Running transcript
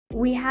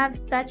We have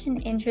such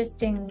an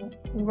interesting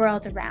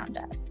world around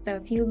us. So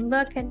if you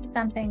look at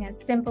something as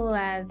simple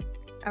as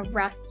a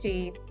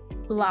rusty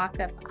block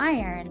of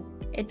iron,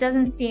 it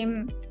doesn't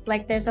seem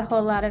like there's a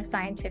whole lot of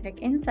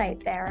scientific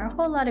insight there, or a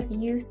whole lot of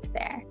use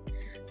there.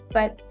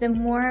 But the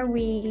more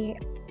we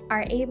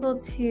are able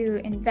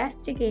to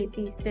investigate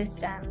these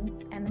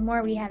systems, and the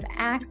more we have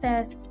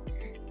access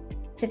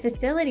to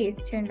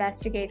facilities to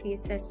investigate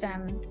these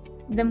systems,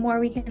 the more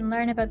we can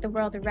learn about the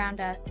world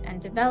around us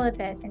and develop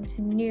it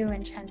into new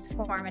and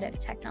transformative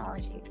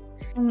technologies.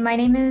 My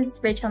name is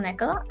Rachel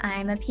Nickel.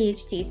 I'm a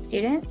PhD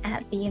student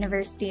at the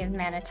University of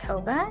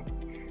Manitoba.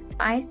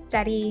 I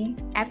study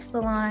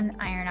epsilon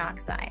iron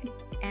oxide,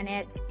 and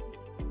it's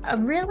a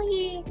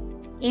really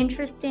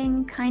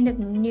interesting kind of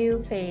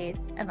new phase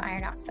of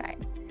iron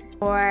oxide,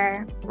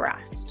 or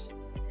rust.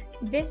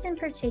 This in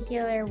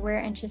particular we're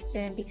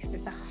interested in because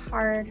it's a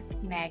hard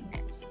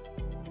magnet.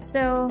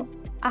 So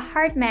a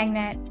hard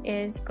magnet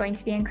is going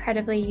to be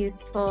incredibly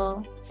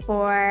useful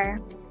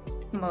for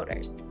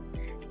motors.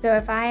 So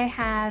if I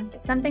have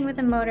something with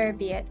a motor,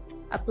 be it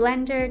a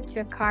blender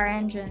to a car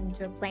engine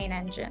to a plane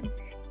engine,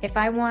 if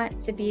I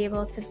want to be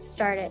able to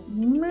start it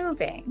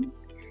moving,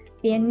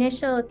 the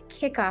initial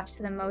kickoff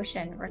to the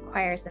motion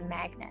requires a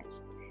magnet.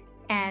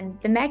 And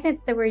the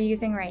magnets that we're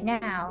using right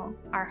now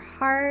are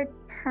hard,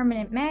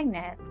 permanent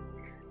magnets,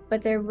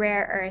 but they're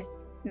rare earth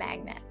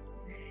magnets.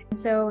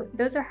 So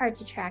those are hard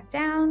to track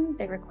down,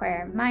 they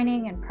require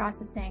mining and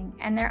processing,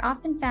 and they're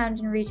often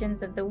found in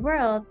regions of the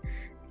world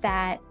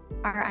that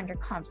are under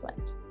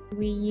conflict.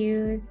 We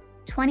use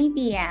 20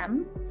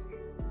 BM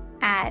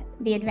at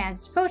the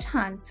Advanced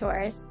Photon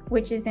Source,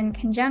 which is in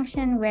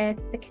conjunction with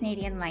the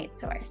Canadian light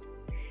source.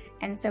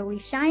 And so we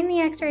shine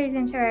the X-rays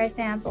into our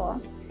sample,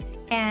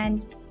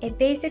 and it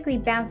basically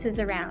bounces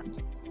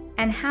around.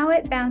 And how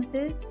it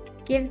bounces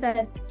gives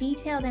us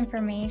detailed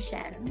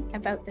information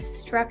about the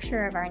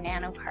structure of our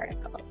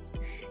nanoparticles.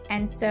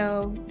 And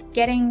so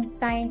getting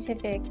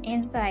scientific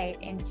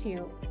insight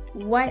into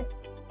what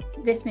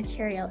this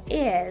material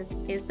is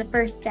the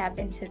first step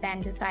into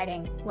then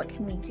deciding what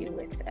can we do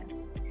with this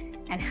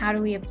and how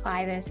do we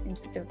apply this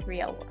into the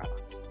real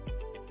world.